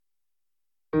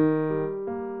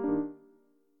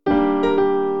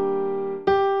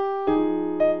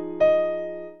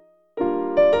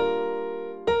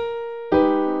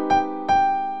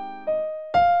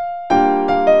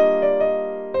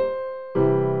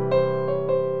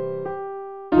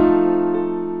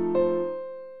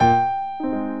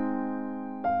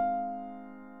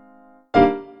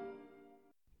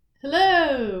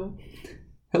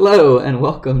Hello and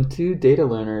welcome to Data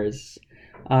Learners.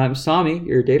 I'm Sami,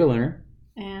 your data learner.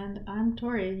 And I'm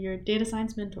Tori, your data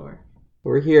science mentor.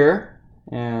 We're here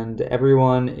and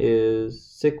everyone is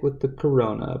sick with the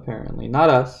corona apparently.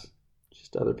 Not us,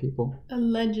 just other people.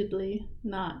 Allegedly,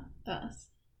 not us.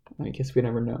 I guess we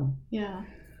never know. Yeah.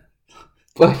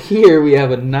 But here we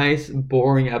have a nice,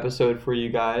 boring episode for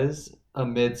you guys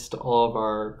amidst all of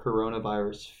our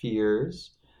coronavirus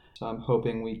fears. So I'm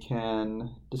hoping we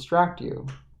can distract you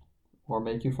or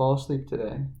make you fall asleep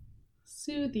today.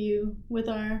 Soothe you with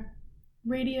our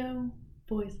radio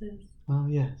voices. Oh,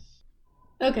 yes.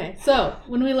 Okay, so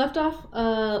when we left off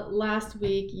last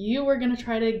week, you were going to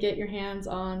try to get your hands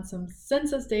on some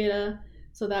census data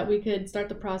so that we could start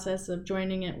the process of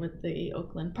joining it with the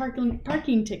Oakland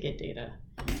parking ticket data.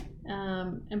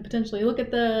 And potentially look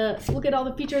at all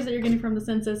the features that you're getting from the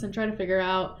census and try to figure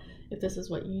out if this is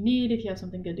what you need, if you have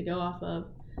something good to go off of.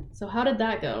 So how did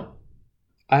that go?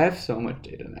 I have so much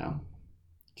data now.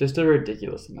 Just a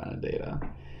ridiculous amount of data.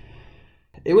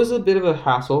 It was a bit of a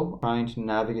hassle trying to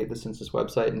navigate the census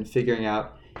website and figuring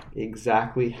out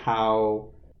exactly how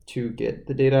to get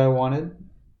the data I wanted.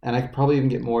 And I could probably even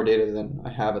get more data than I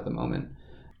have at the moment.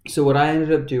 So what I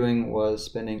ended up doing was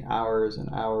spending hours and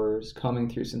hours combing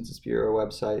through Census Bureau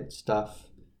website stuff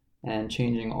and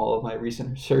changing all of my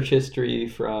recent search history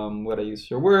from what I use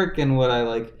for work and what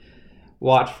I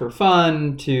watch for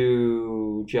fun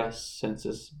to just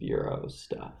Census Bureau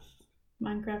stuff.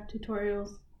 Minecraft tutorials.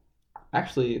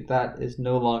 Actually, that is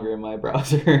no longer in my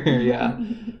browser. Yeah.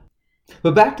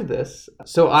 But back to this.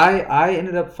 So I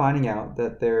ended up finding out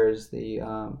that there's the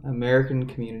American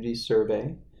Community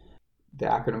Survey. The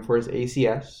acronym for it is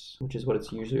ACS, which is what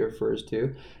it usually refers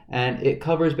to. And it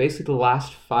covers basically the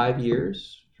last 5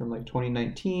 years from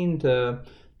 2019 to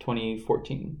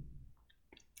 2014.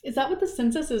 Is that what the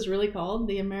census is really called?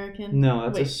 The American? No,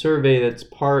 that's a survey that's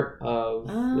part of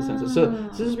the census. So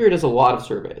Census Bureau does a lot of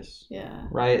surveys. Yeah.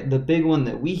 Right? The big one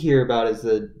that we hear about is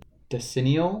the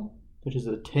decennial, which is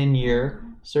a 10-year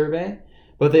survey.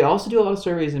 But they also do a lot of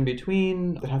surveys in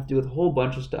between that have to do with a whole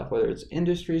bunch of stuff, whether it's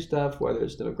industry stuff, whether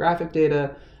it's demographic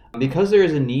data, because there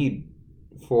is a need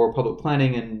for public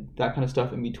planning and that kind of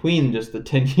stuff in between just the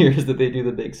 10 years that they do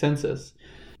the big census.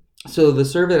 So the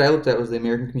survey that I looked at was the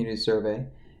American Community Survey.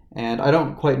 And I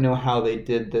don't quite know how they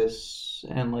did this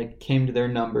and came to their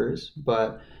numbers,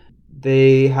 but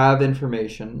they have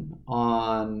information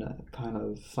on kind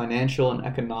of financial and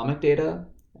economic data.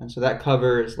 And so that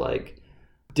covers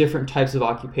different types of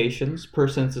occupations per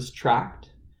census tract,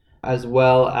 as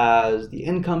well as the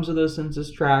incomes of those census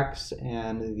tracts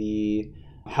and the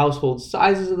household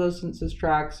sizes of those census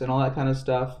tracts and all that kind of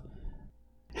stuff.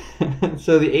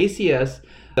 So the ACS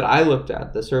that I looked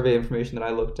at, the survey information that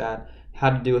I looked at,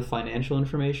 had to do with financial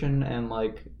information and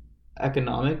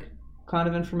economic kind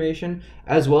of information,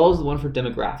 as well as the one for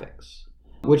demographics,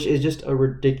 which is just a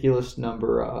ridiculous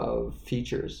number of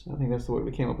features. I think that's the way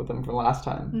we came up with them from last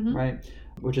time, right?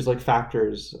 Which is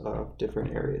factors of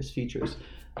different areas, features.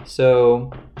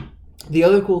 So the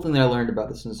other cool thing that I learned about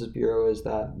the Census Bureau is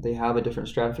that they have a different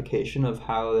stratification of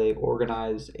how they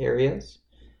organize areas.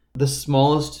 The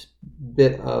smallest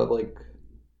bit of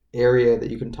area that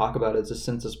you can talk about is a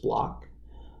census block.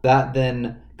 That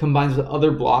then combines with other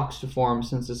blocks to form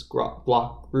census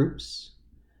block groups.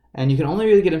 And you can only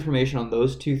really get information on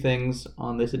those two things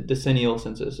on the decennial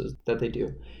censuses that they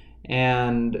do.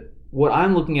 And what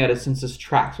I'm looking at is census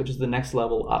tracts, which is the next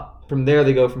level up. From there,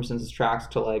 they go from census tracts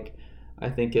to I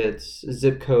think it's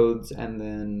zip codes and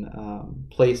then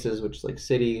places, which is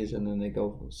cities, and then they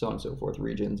go so on and so forth,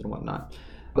 regions and whatnot.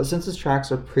 But census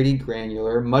tracts are pretty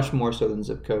granular, much more so than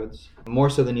zip codes, more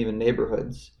so than even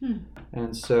neighborhoods.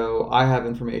 And so I have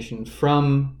information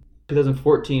from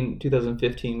 2014,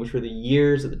 2015, which were the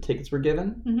years that the tickets were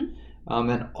given,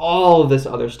 and all of this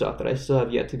other stuff that I still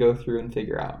have yet to go through and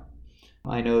figure out.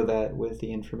 I know that with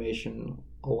the information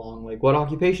along what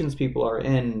occupations people are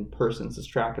in per census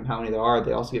tract and how many there are,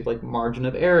 they also give margin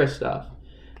of error stuff,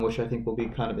 which I think will be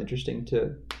kind of interesting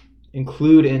to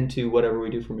include into whatever we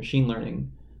do for machine learning,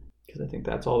 because I think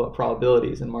that's all about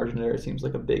probabilities, and margin of error seems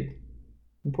like a big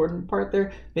important part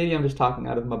there. Maybe I'm just talking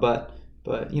out of my butt,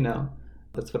 but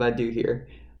that's what I do here.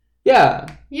 Yeah.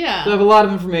 So I have a lot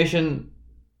of information.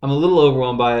 I'm a little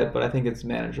overwhelmed by it, but I think it's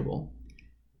manageable.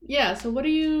 Yeah, so what are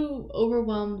you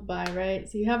overwhelmed by, right?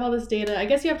 So you have all this data. I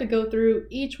guess you have to go through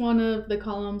each one of the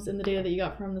columns in the data that you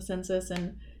got from the census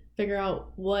and figure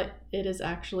out what it is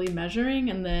actually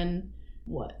measuring, and then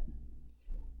what?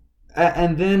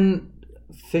 And then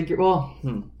figure,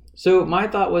 So my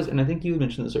thought was, and I think you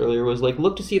mentioned this earlier, was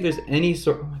look to see if there's any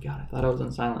sort, oh my God, I thought I was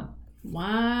on silent.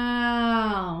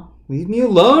 Wow. Leave me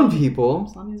alone, people.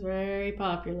 Slammy's very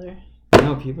popular.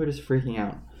 No, people are just freaking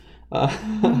out.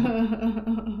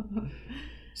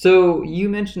 So you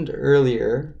mentioned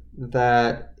earlier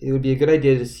that it would be a good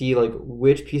idea to see like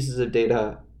which pieces of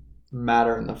data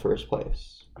matter in the first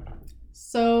place.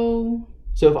 So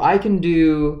if I can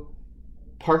do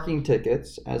parking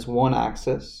tickets as one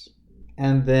axis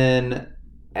and then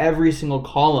every single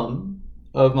column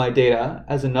of my data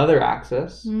as another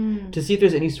axis to see if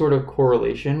there's any sort of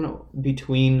correlation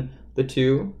between the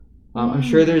two. I'm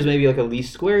sure there's maybe like a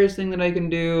least squares thing that I can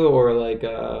do, or like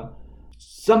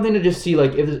something to just see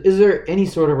like is there any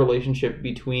sort of relationship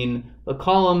between the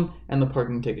column and the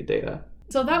parking ticket data.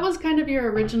 So that was kind of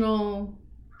your original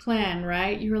plan,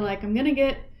 right? You were like, I'm gonna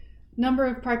get number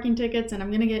of parking tickets and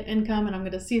I'm gonna get income and I'm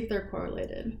gonna see if they're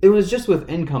correlated. It was just with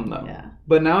income though. Yeah.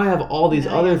 But now I have all these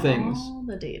Now other you have things. all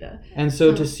the data. And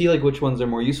so to see like which ones are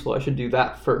more useful, I should do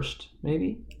that first,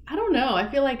 maybe? I don't know. I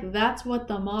feel like that's what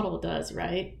the model does,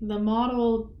 right? The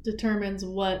model determines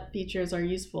what features are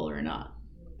useful or not.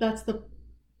 That's the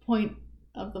point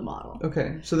of the model.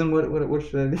 Okay. So then what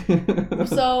should I do?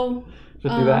 So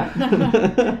should do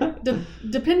that?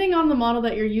 Depending on the model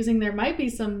that you're using, there might be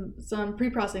some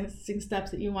pre-processing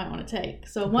steps that you might want to take.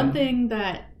 So one thing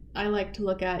that I like to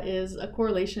look at is a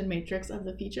correlation matrix of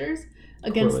the features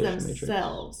against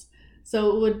themselves.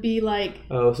 So it would be like...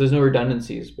 Oh, so there's no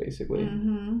redundancies, basically.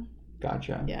 Mm-hmm.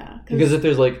 Gotcha. Yeah. Because if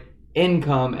there's like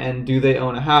income and do they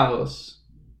own a house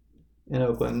in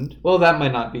Oakland, well, that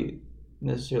might not be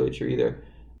necessarily true either.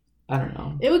 I don't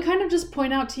know. It would kind of just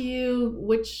point out to you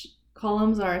which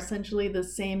columns are essentially the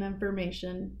same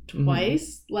information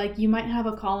twice. Mm-hmm. Like you might have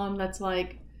a column that's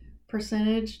like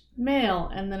percentage male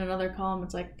and then another column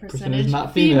it's like percentage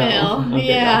not female. Okay,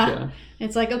 yeah. Gotcha.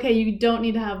 It's like, okay, you don't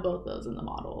need to have both those in the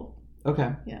model.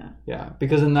 Okay. Yeah. Yeah,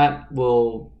 because then that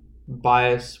will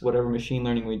bias whatever machine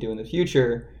learning we do in the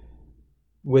future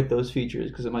with those features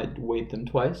because it might weight them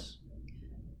twice.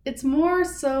 It's more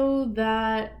so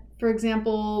that, for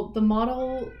example, the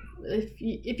model,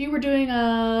 if you were doing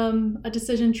a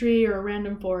decision tree or a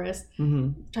random forest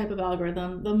type of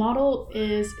algorithm, the model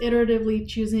is iteratively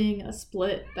choosing a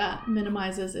split that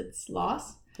minimizes its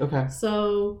loss. Okay.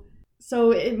 So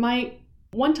it might,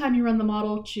 one time you run the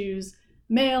model, choose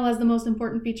male as the most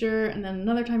important feature, and then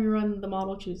another time you run the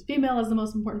model, choose female as the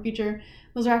most important feature.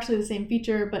 Those are actually the same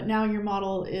feature, but now your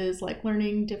model is like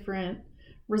learning different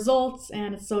results,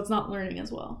 and so it's not learning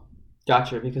as well.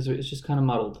 Gotcha, because it's just kind of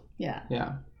muddled. Yeah.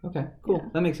 Yeah. Okay, cool. Yeah.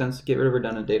 That makes sense. Get rid of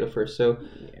redundant data first. So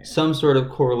some sort of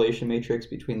correlation matrix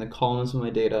between the columns of my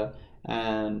data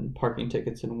and parking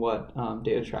tickets and what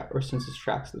data track or census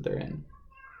tracts that they're in.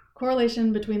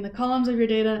 Correlation between the columns of your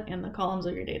data and the columns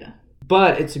of your data.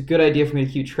 But it's a good idea for me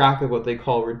to keep track of what they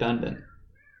call redundant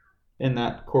in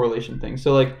that correlation thing.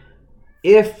 So like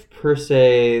if per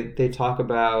se they talk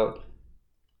about,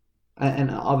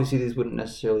 and obviously these wouldn't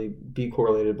necessarily be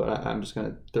correlated, but I'm just going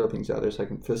to throw things out there so I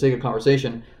can, for the sake of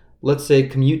conversation, let's say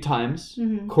commute times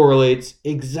correlates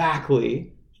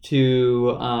exactly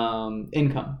to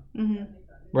income,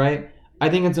 right? I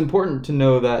think it's important to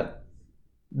know that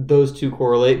those two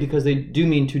correlate because they do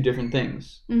mean two different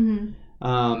things.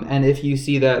 And if you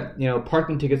see that,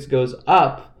 parking tickets goes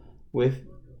up with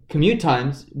commute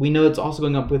times, we know it's also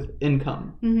going up with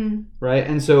income, right?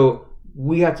 And so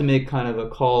we have to make kind of a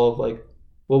call of like,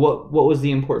 well, what was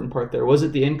the important part there? Was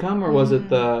it the income or was it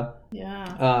the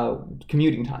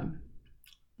commuting time?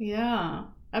 Yeah.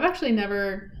 I've actually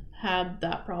never had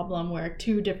that problem where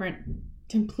two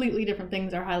completely different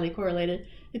things are highly correlated.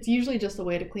 It's usually just a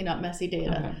way to clean up messy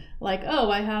data. Okay. Like, oh,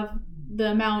 I have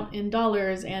the amount in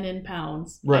dollars and in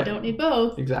pounds. Right. I don't need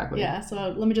both. Exactly. Yeah,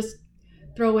 so let me just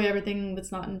throw away everything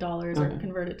that's not in dollars or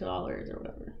convert it to dollars or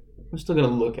whatever. I'm still going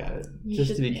to look at it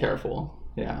just to be careful.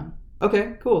 Yeah.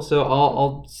 Okay, cool. So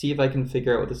I'll see if I can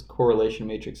figure out what this correlation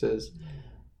matrix is.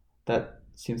 That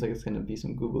seems like it's going to be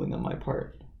some Googling on my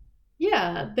part.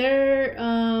 Yeah,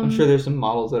 I'm sure there's some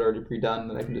models that are already pre-done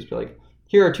that I can just be like,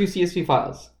 here are 2 CSV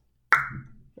files.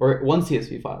 Or 1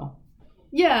 CSV file.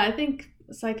 Yeah, I think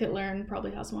scikit-learn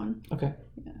probably has one. Okay,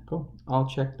 cool. I'll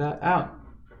check that out.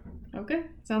 Okay,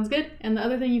 sounds good. And the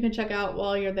other thing you can check out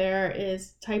while you're there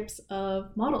is types of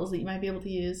models that you might be able to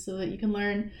use so that you can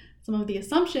learn some of the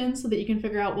assumptions so that you can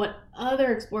figure out what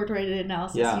other exploratory data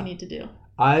analysis you need to do.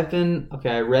 I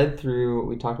read through what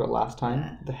we talked about last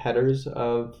time, the headers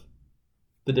of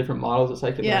the different models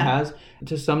that scikit-learn has.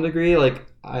 To some degree, like,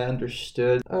 I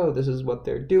understood, this is what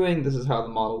they're doing, this is how the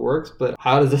model works, but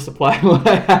how does this apply to what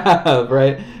I have,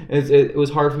 right? It was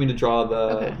hard for me to draw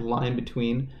the line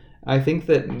between. I think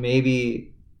that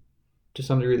maybe to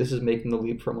some degree, this is making the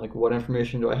leap from like, what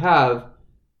information do I have,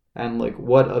 and like,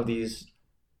 what of these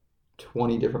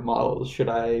 20 different models should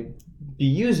I be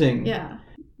using? Yeah.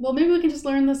 Well, maybe we can just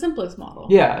learn the simplest model.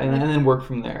 Yeah, and then work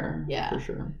from there. Yeah. For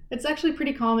sure. It's actually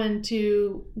pretty common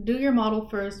to do your model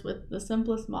first with the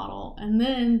simplest model and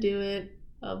then do it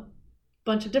a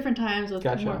bunch of different times with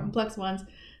more complex ones,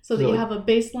 so that you have a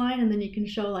baseline, and then you can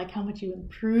show like how much you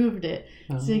improved it.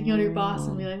 So you can go to your boss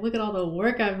and be like, look at all the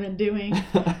work I've been doing.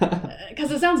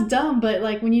 Because it sounds dumb, but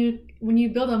like when you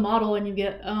build a model and you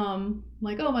get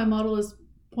like, oh, my model is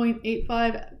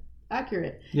 0.85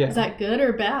 accurate. Yeah. Is that good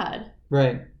or bad?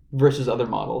 Right. Versus other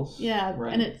models. Yeah.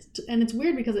 Right. And it's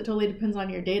weird because it totally depends on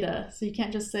your data. So you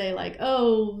can't just say like,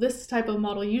 oh, this type of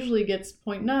model usually gets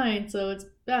 0.9, so it's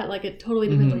bad. Like, it totally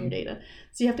depends on your data.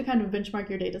 So you have to kind of benchmark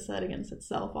your data set against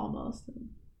itself almost.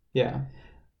 Yeah.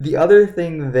 The other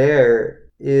thing there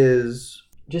is,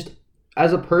 just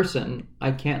as a person,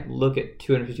 I can't look at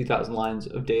 250,000 lines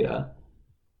of data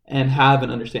and have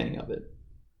an understanding of it.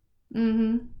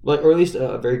 Mm-hmm. Like, or at least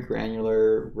a very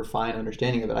granular, refined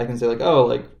understanding of it. I can say like, oh,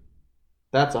 like,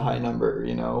 that's a high number,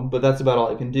 but that's about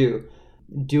all I can do.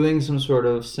 Doing some sort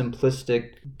of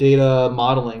simplistic data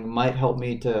modeling might help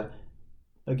me to,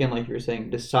 again, like you were saying,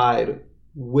 decide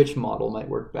which model might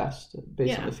work best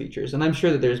based on the features. And I'm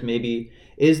sure that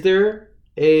is there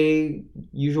a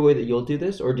usual way that you'll do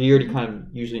this, or do you already kind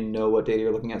of usually know what data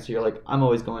you're looking at? So you're like, I'm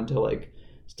always going to like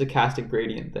stochastic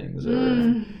gradient things,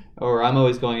 or I'm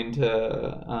always going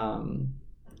to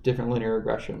different linear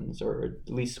regressions or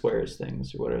least squares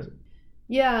things, or what is it?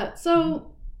 Yeah,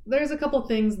 so there's a couple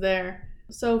things there.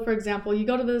 So for example, you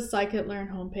go to the scikit-learn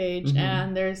homepage,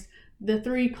 and there's the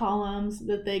 3 columns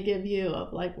that they give you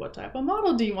of like, what type of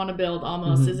model do you want to build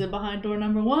almost? Is it behind door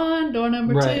number 1, door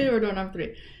number 2, or door number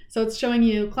 3? So it's showing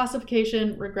you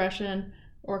classification, regression,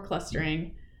 or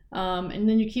clustering. And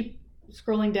then you keep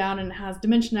scrolling down, and it has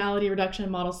dimensionality,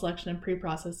 reduction, model selection, and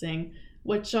pre-processing,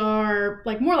 which are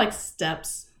like more like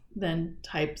steps than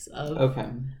types of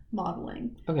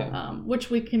modeling. Okay. Which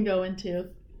we can go into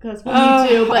because we need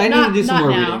to, but I need to do some more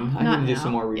reading. I need to do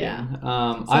some more reading.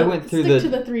 Yeah. So I went through to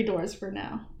the 3 doors for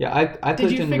now. Yeah, I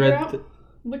did you figure out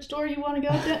which door you want to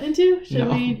go into? Should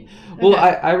we? Okay. Well,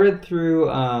 I read through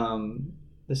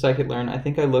the scikit-learn. I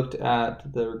think I looked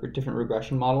at the different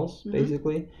regression models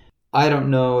basically. I don't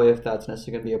know if that's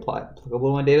necessarily going to be applicable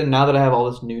to my data. Now that I have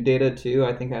all this new data too,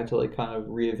 I think I have to like kind of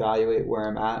reevaluate where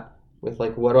I'm at with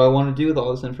like, what do I want to do with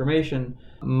all this information?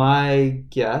 My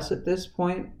guess at this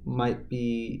point might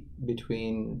be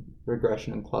between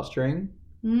regression and clustering.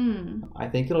 I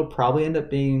think it'll probably end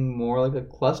up being more like a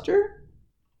cluster.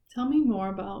 Tell me more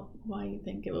about why you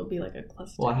think it will be like a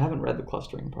cluster. Well, I haven't read the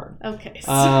clustering part. Okay.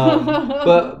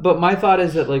 But my thought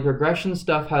is that like regression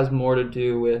stuff has more to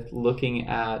do with looking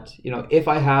at, if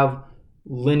I have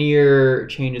linear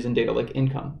changes in data, like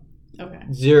income. Okay.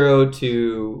 0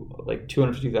 to like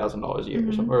 $250,000 a year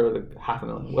or something, or like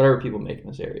 $500,000, whatever people make in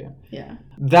this area. Yeah.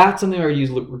 That's something where I use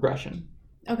regression.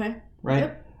 Okay. Right?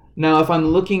 Yep. Now, if I'm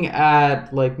looking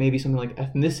at like maybe something like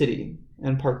ethnicity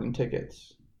and parking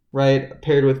tickets, right,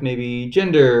 paired with maybe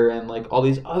gender and like all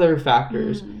these other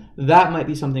factors, that might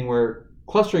be something where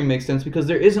clustering makes sense, because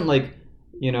there isn't like,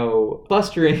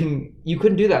 clustering, you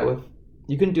couldn't do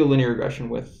a linear regression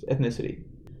with ethnicity.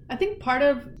 I think part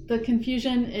of the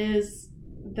confusion is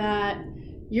that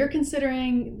you're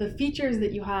considering the features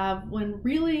that you have when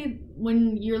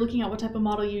you're looking at what type of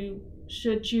model you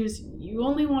should choose, you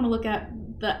only want to look at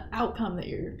the outcome that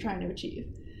you're trying to achieve.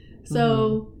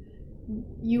 So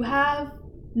you have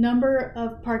number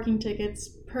of parking tickets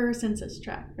per census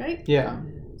tract, right? Yeah.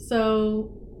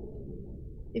 So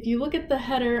if you look at the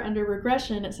header under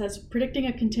regression, it says predicting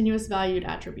a continuous valued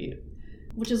attribute,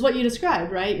 which is what you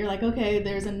described, right? You're like, okay,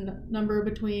 there's a number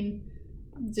between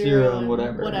 0 and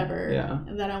whatever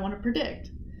that I want to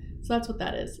predict. So that's what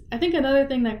that is. I think another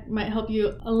thing that might help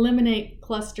you eliminate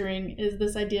clustering is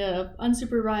this idea of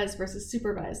unsupervised versus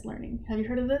supervised learning. Have you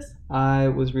heard of this? I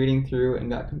was reading through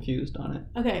and got confused on it.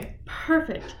 Okay,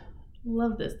 perfect.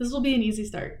 Love this. This will be an easy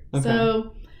start. Okay.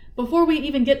 So before we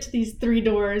even get to these 3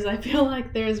 doors, I feel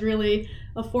like there's really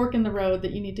a fork in the road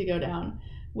that you need to go down,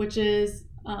 which is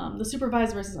the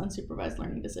supervised versus unsupervised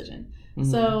learning decision.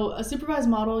 So a supervised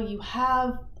model, you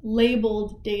have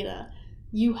labeled data.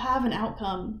 You have an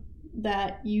outcome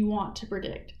that you want to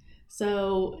predict.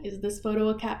 So is this photo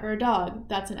a cat or a dog?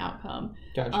 That's an outcome.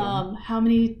 Gotcha. How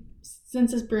many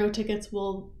Census Bureau parking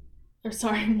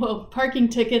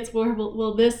tickets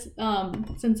will this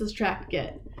census tract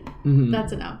get?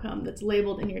 That's an outcome that's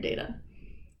labeled in your data.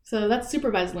 So that's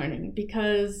supervised learning,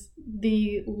 because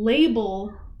the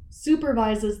label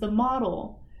supervises the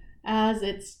model as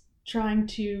it's trying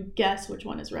to guess which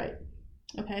one is right.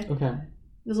 Okay? Okay.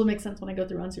 This will make sense when I go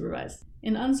through unsupervised.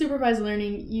 In unsupervised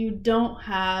learning, you don't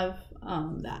have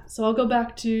that. So I'll go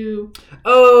back to...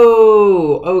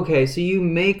 Oh, okay. So you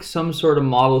make some sort of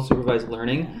model of supervised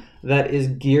learning that is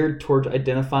geared towards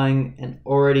identifying an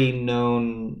already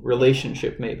known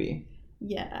relationship, maybe.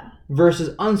 Yeah.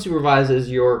 Versus unsupervised is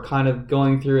you're kind of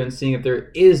going through and seeing if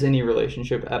there is any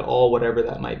relationship at all, whatever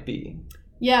that might be.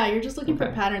 Yeah, you're just looking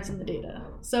for patterns in the data.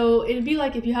 So it'd be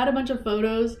like if you had a bunch of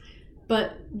photos,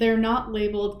 but they're not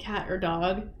labeled cat or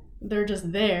dog, they're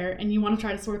just there, and you want to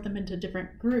try to sort them into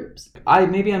different groups.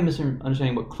 Maybe I'm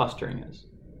misunderstanding what clustering is.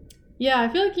 Yeah, I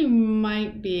feel like you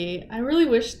might be. I really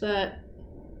wish that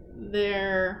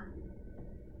there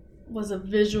was a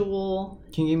visual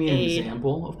Can you give me an aid.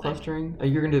 example of clustering?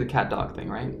 You're going to do the cat-dog thing,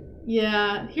 right?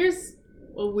 Yeah, here's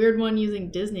a weird one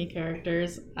using Disney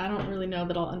characters. I don't really know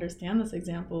that I'll understand this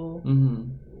example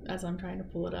as I'm trying to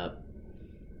pull it up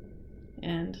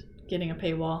and getting a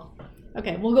paywall.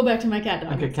 Okay, we'll go back to my cat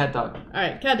dog. Okay, cat-dog. All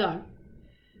right, cat dog.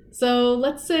 So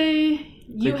let's say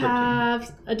you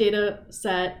have a data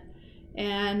set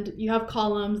and you have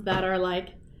columns that are like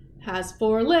has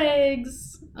 4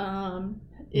 legs,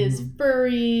 is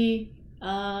furry,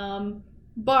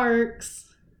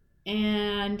 barks,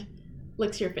 and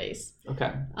licks your face.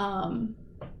 Okay.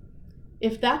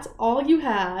 If that's all you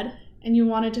had and you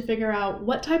wanted to figure out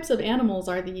what types of animals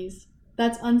are these,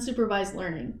 that's unsupervised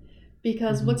learning.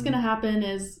 Because what's going to happen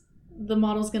is the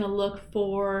model's going to look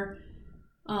for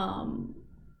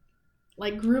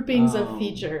like groupings of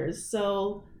features.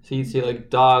 So you'd say like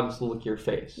dogs lick your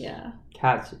face. Yeah.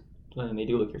 Cats, well, they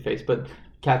do lick your face, but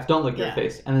cats don't lick your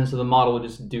face. And then so the model would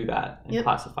just do that and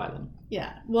classify them.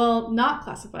 Yeah. Well, not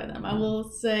classify them. I will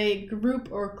say group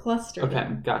or cluster them.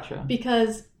 Okay, gotcha.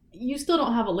 Because you still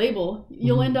don't have a label.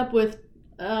 You'll end up with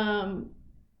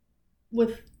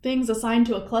things assigned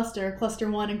to a cluster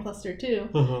 1 and cluster 2.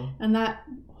 And that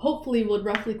hopefully would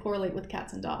roughly correlate with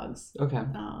cats and dogs. Okay.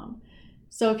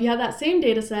 So if you had that same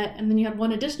data set and then you had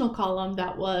one additional column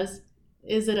that was,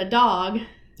 is it a dog?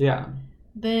 Yeah.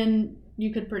 Then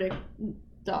you could predict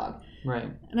dog. Right.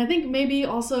 And I think maybe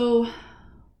also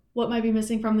what might be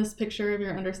missing from this picture of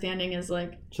your understanding is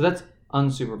like... So that's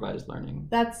unsupervised learning.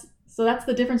 That's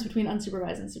the difference between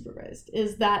unsupervised and supervised,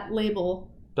 is that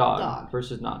label dog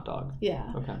versus not dog.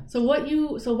 Yeah. Okay. So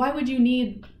why would you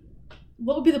need...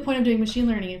 What would be the point of doing machine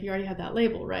learning if you already had that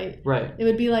label, right? Right. It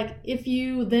would be like if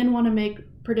you then want to make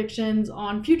predictions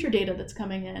on future data that's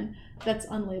coming in that's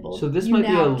unlabeled. So this might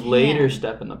be a later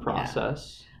step in the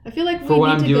process. Yeah. I feel like we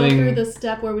need to go through the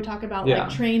step where we talk about like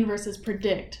train versus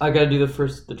predict. I got to do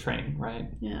the train, right?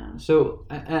 Yeah. So,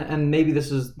 and maybe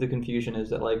this is the confusion, is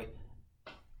that like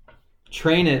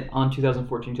train it on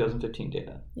 2014, 2015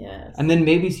 data. Yes. And then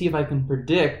maybe see if I can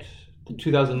predict the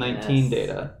 2019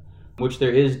 data, which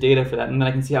there is data for that. And then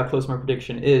I can see how close my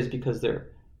prediction is because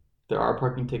there are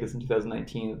parking tickets in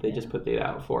 2019 that they just put data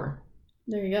out for.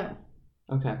 There you go.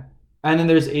 Okay. And then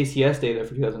there's ACS data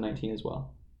for 2019 as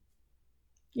well.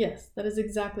 Yes, that is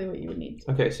exactly what you would need.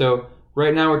 Okay, so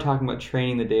right now we're talking about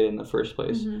training the data in the first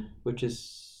place, which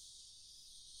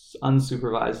is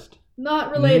unsupervised.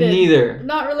 Not related. Neither.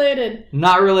 Not related.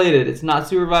 Not related. It's not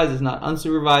supervised. It's not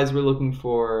unsupervised. We're looking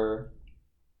for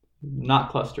not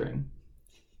clustering.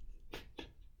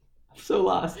 I'm so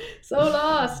lost. So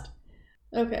lost.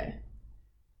 Okay.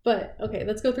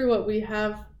 Let's go through what we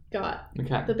have got.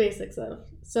 Okay. The basics of.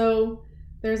 So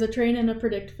there's a train and a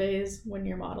predict phase when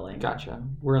you're modeling. Gotcha.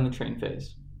 We're in the train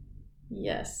phase.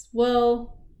 Yes.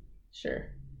 Well,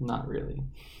 sure. Not really.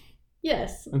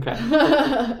 Yes.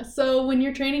 Okay. So when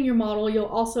you're training your model, you'll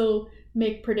also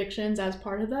make predictions as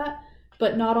part of that,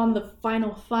 but not on the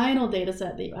final data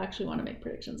set that you actually want to make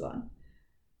predictions on.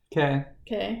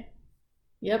 Okay.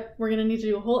 Yep. We're going to need to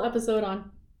do a whole episode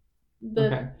on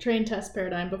the train test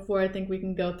paradigm before I think we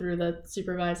can go through the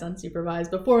supervised,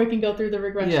 unsupervised, before we can go through the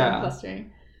regression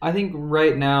clustering. I think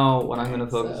right now what I'm going to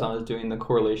focus on is doing the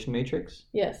correlation matrix.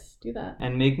 Yes, do that.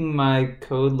 And making my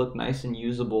code look nice and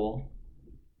usable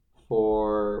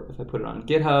for if I put it on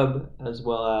GitHub as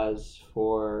well as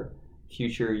for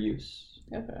future use.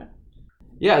 Okay.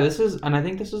 Yeah, I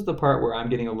think this is the part where I'm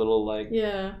getting a little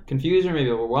confused or maybe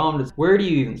overwhelmed. It's where do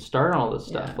you even start on all this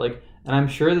stuff? And I'm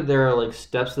sure that there are like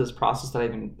steps to this process that I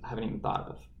haven't even thought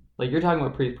of. Like you're talking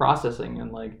about pre-processing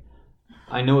and like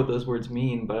I know what those words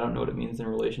mean, but I don't know what it means in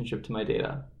relationship to my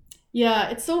data. Yeah,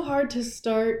 it's so hard to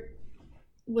start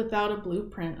without a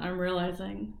blueprint, I'm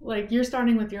realizing. Like you're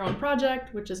starting with your own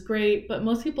project, which is great, but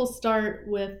most people start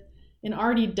with an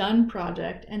already done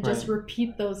project and just Right.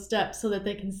 repeat those steps so that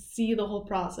they can see the whole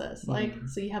process. Like, Mhm.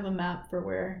 so you have a map for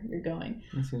where you're going.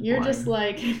 That seems You're boring. just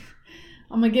like,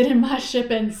 I'm gonna get in my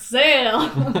ship and sail.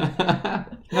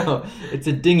 No, it's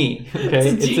a dinghy. Okay,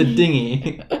 it's a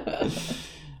dinghy.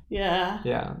 Yeah.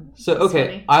 Yeah. So That's okay,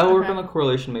 funny. I will work Okay. on the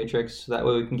correlation matrix so that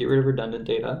way we can get rid of redundant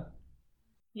data.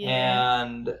 Yeah.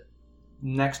 And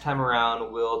next time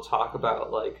around, we'll talk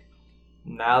about like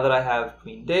now that I have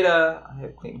clean data, I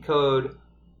have clean code.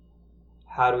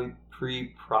 How do we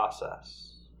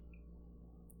pre-process?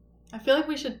 I feel like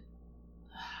we should.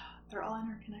 They're all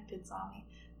interconnected, Zombie.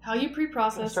 How you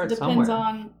pre-process Gotta start depends somewhere.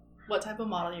 on what type of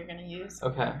model you're going to use.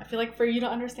 Okay. I feel like for you to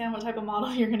understand what type of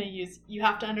model you're going to use, you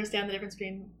have to understand the difference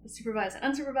between supervised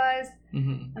and unsupervised.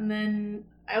 Mm-hmm. And then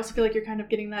I also feel like you're kind of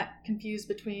getting that confused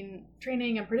between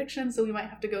training and prediction. So we might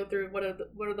have to go through what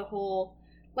are the whole,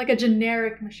 like a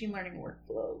generic machine learning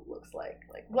workflow looks like.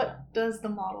 Like what Okay. does the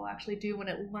model actually do when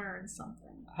it learns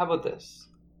something? How about this?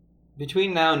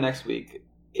 Between now and next week,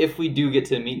 if we do get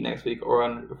to meet next week, or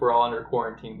if we're all under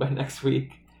quarantine by next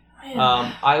week,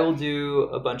 I will do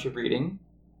a bunch of reading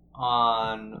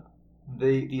on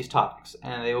these topics,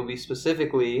 and they will be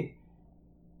specifically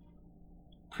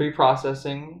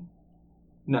pre-processing.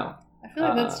 No. I feel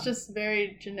like that's just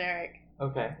very generic.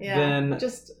 Okay. Yeah. Then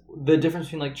Just the difference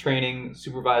between like training,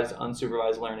 supervised,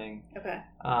 unsupervised learning, okay.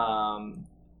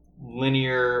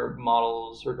 linear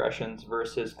models, regressions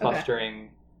versus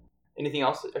clustering. Anything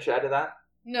else I should add to that?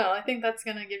 No, I think that's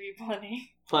gonna give you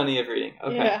plenty. Plenty of reading.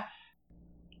 Okay. Yeah.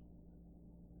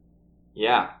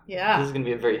 Yeah. Yeah. This is going to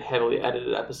be a very heavily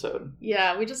edited episode.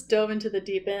 Yeah. We just dove into the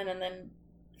deep end and then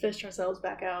fished ourselves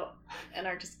back out and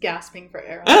are just gasping for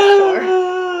air on the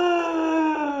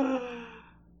shore.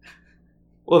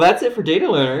 Well, that's it for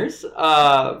Data Learners.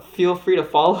 Feel free to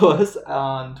follow us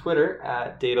on Twitter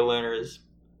at Data Learners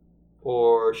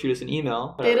or shoot us an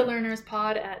email.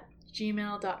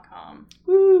 datalearnerspod@gmail.com.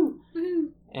 Woo!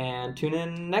 Woohoo. And tune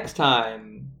in next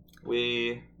time.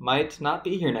 We might not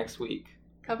be here next week.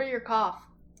 Cover your cough.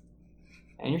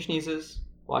 And your sneezes.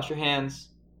 Wash your hands.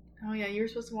 Oh yeah, you were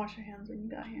supposed to wash your hands when you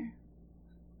got here.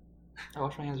 I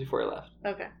washed my hands before I left.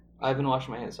 Okay. I've been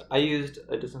washing my hands. I used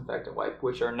a disinfectant wipe,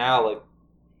 which are now like...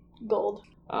 Gold.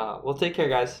 Well, take care,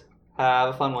 guys. Have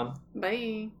a fun one.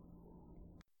 Bye.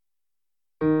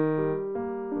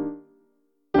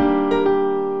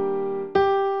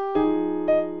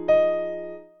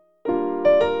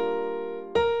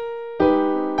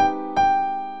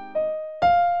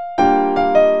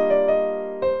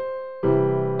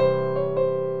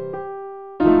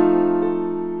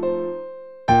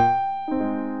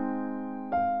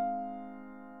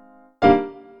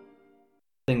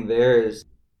 Thing there is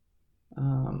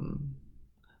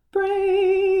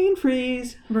brain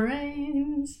freeze.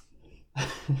 Brains.